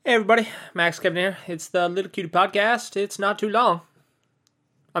Hey everybody, Max Kevin here. It's the Little Cutie Podcast. It's not too long.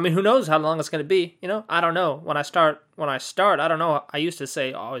 I mean, who knows how long it's going to be, I don't know. When I start, I don't know. I used to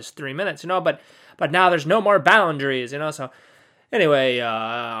say, it's 3 minutes, but now there's no more boundaries, so anyway,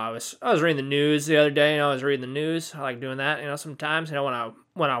 I was reading the news the other day, I was reading the news. I like doing that, sometimes, when I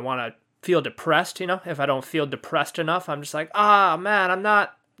want to feel depressed, if I don't feel depressed enough, I'm just like, man, I'm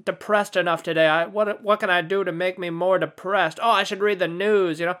not depressed enough today. What can I do to make me more depressed? Oh, I should read the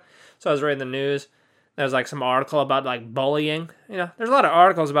news, So I was reading the news. There's like some article about like bullying. There's a lot of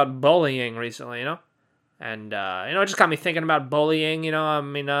articles about bullying recently, And it just got me thinking about bullying,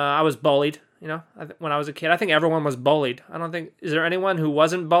 I was bullied, when I was a kid. I think everyone was bullied. I don't think, is there anyone who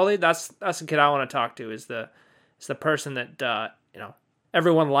wasn't bullied? That's the kid I want to talk to, is the person that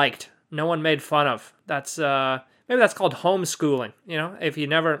everyone liked. No one made fun of. That's maybe that's called homeschooling. If you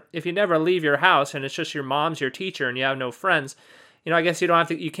never leave your house and it's just your mom's your teacher and you have no friends, I guess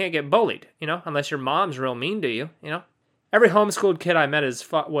you can't get bullied, unless your mom's real mean to you, Every homeschooled kid I met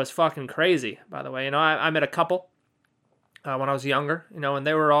was fucking crazy, by the way. I met a couple when I was younger, and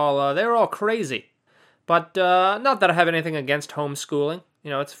they were all crazy. But not that I have anything against homeschooling.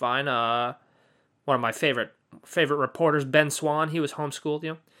 It's fine. One of my favorite reporters, Ben Swan, he was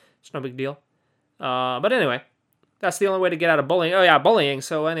homeschooled, It's no big deal. But anyway, that's the only way to get out of bullying. Oh yeah, bullying.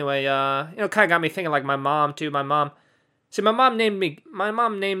 So anyway, kind of got me thinking like my mom too. My mom named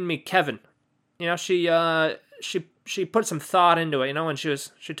me Kevin. She put some thought into it. When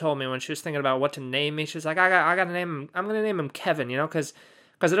she told me when she was thinking about what to name me, she's like, I got to name him. I'm gonna name him Kevin. Because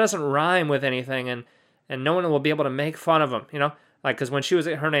it doesn't rhyme with anything, and no one will be able to make fun of him. Like because when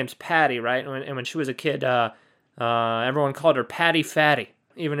her name's Patty, right? And when she was a kid, everyone called her Patty Fatty.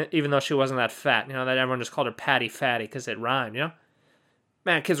 Even though she wasn't that fat, that everyone just called her Patty Fatty because it rhymed,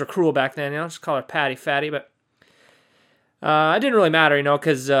 Man, kids were cruel back then, just call her Patty Fatty, but it didn't really matter,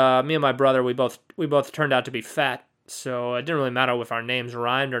 because me and my brother, we both turned out to be fat, so it didn't really matter if our names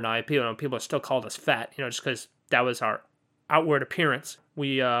rhymed or not. People still called us fat, just because that was our outward appearance.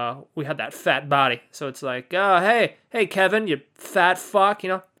 We had that fat body, so it's like, hey Kevin, you fat fuck,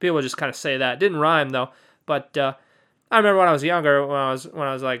 people would just kind of say that. It didn't rhyme though, but I remember when I was younger, when I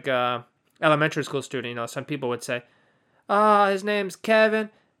was like elementary school student, some people would say, his name's Kevin,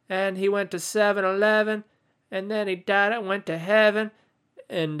 and he went to 7-Eleven, and then he died and went to heaven,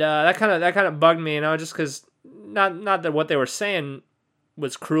 and that kind of bugged me, just because not that what they were saying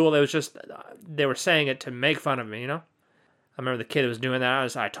was cruel, it was just they were saying it to make fun of me, I remember the kid who was doing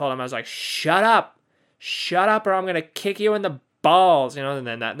that. I told him, I was like, shut up, or I'm gonna kick you in the balls, and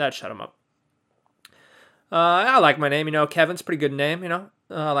then that shut him up. I like my name, Kevin's a pretty good name,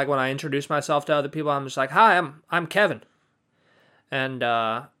 like when I introduce myself to other people, I'm just like, hi, I'm Kevin. And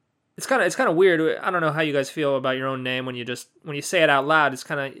it's kind of weird. I don't know how you guys feel about your own name when you say it out loud. It's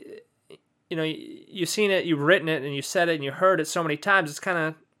kind of, you've seen it, you've written it, and you said it, and you heard it so many times. It's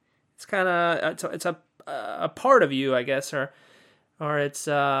a part of you, I guess, or it's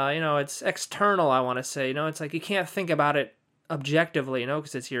it's external. I want to say, it's like you can't think about it objectively,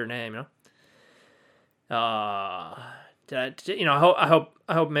 because it's your name, I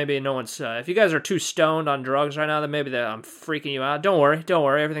hope maybe no one's, if you guys are too stoned on drugs right now, then maybe I'm freaking you out. Don't worry,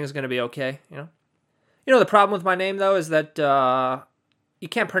 everything's going to be okay, the problem with my name, though, is that, you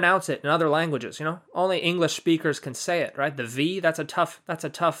can't pronounce it in other languages, only English speakers can say it, right? The V, that's a tough,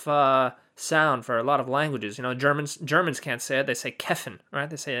 sound for a lot of languages, Germans can't say it, they say Kevin, right?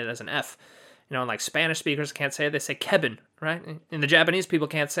 They say it as an F. And like Spanish speakers can't say it, they say Kevin, right? And the Japanese people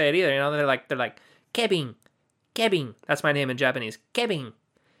can't say it either, they're like, Kevin. That's my name in Japanese. Kevin.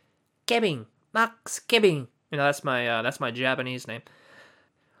 Max Kevin. That's my Japanese name.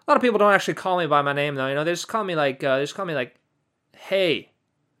 A lot of people don't actually call me by my name though. They just call me like hey,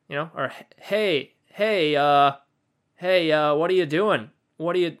 or hey, what are you doing?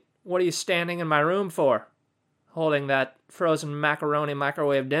 What are you standing in my room for? Holding that frozen macaroni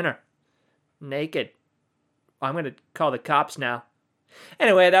microwave dinner. Naked. I'm gonna call the cops now.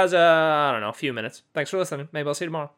 Anyway, that was, a few minutes. Thanks for listening. Maybe I'll see you tomorrow.